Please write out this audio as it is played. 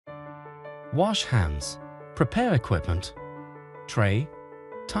Wash hands. Prepare equipment. Tray.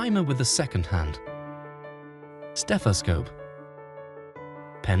 Timer with the second hand. Stethoscope.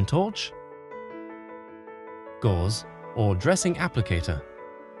 Pen torch. Gauze or dressing applicator.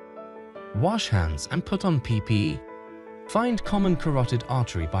 Wash hands and put on PPE. Find common carotid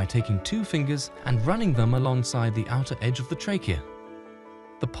artery by taking 2 fingers and running them alongside the outer edge of the trachea.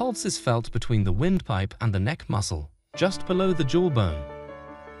 The pulse is felt between the windpipe and the neck muscle, just below the jawbone.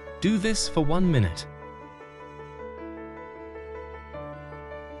 Do this for 1 minute.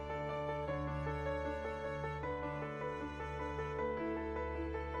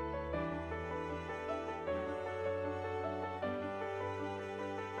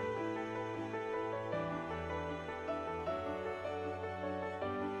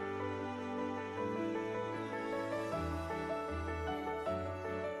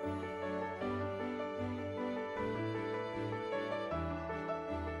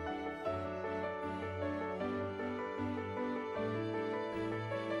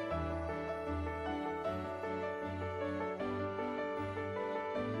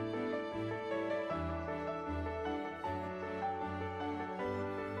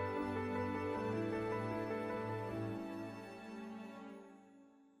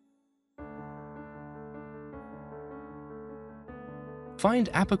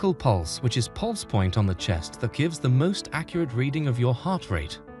 Find apical pulse, which is pulse point on the chest that gives the most accurate reading of your heart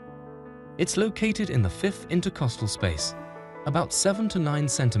rate. It's located in the 5th intercostal space, about 7 to 9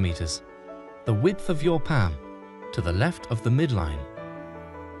 centimeters, the width of your palm, to the left of the midline.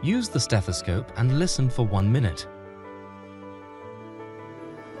 Use the stethoscope and listen for 1 minute.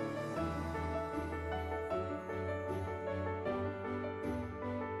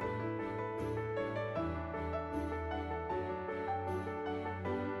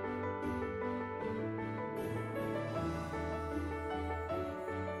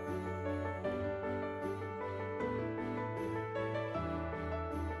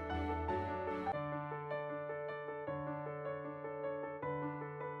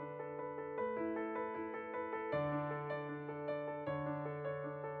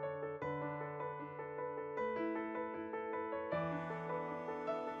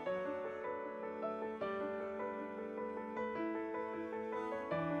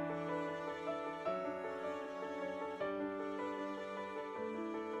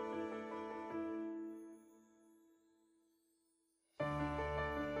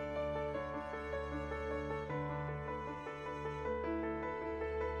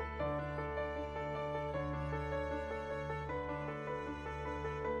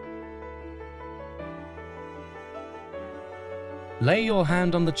 Lay your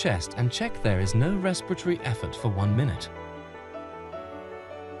hand on the chest and check there is no respiratory effort for 1 minute.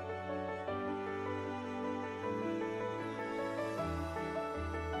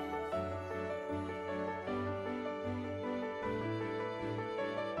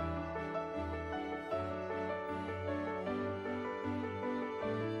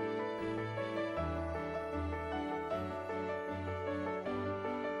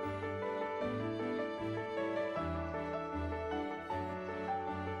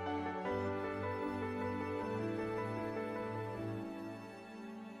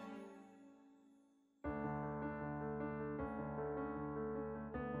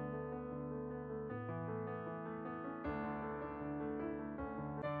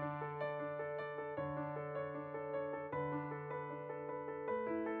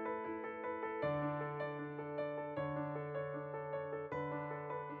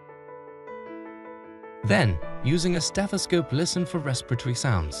 Then, using a stethoscope, listen for respiratory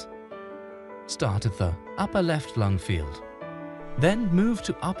sounds. Start at the upper left lung field. Then move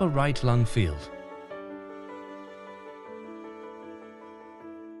to upper right lung field.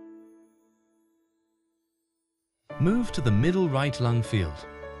 Move to the middle right lung field.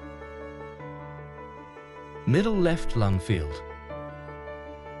 Middle left lung field.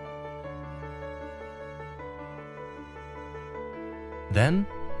 Then,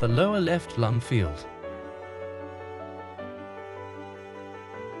 the lower left lung field.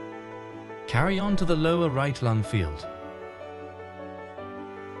 Carry on to the lower right lung field.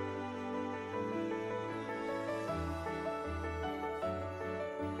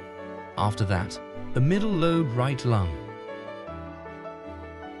 After that, the middle lobe right lung.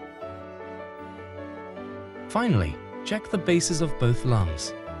 Finally, check the bases of both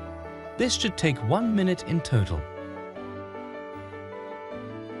lungs. This should take 1 minute in total.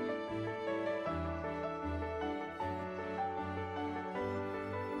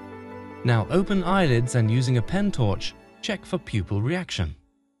 Now open eyelids and using a pen torch, check for pupil reaction.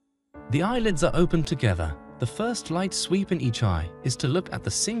 The eyelids are open together, The first light sweep in each eye is to look at the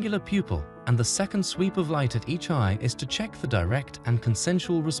singular pupil, and the second sweep of light at each eye is to check the direct and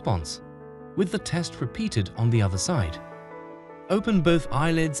consensual response, with the test repeated on the other side. Open both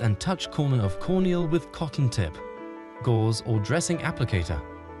eyelids and touch corner of corneal with cotton tip, gauze or dressing applicator.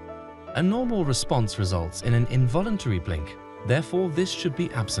 A normal response results in an involuntary blink, therefore this should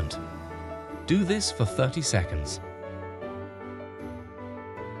be absent. Do this for 30 seconds.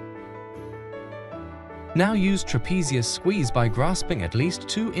 Now use trapezius squeeze by grasping at least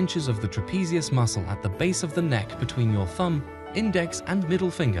 2 inches of the trapezius muscle at the base of the neck between your thumb, index and middle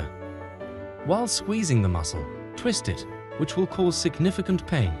finger. While squeezing the muscle, twist it, which will cause significant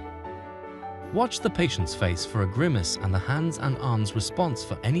pain. Watch the patient's face for a grimace and the hands and arms response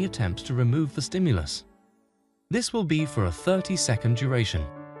for any attempt to remove the stimulus. This will be for a 30-second duration.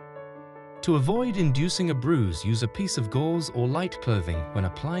 To avoid inducing a bruise, use a piece of gauze or light clothing when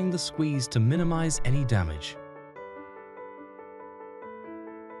applying the squeeze to minimize any damage.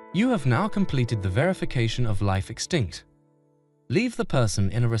 You have now completed the verification of life extinct. Leave the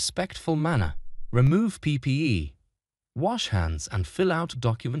person in a respectful manner, remove PPE, wash hands and fill out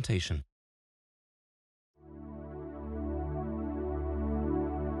documentation.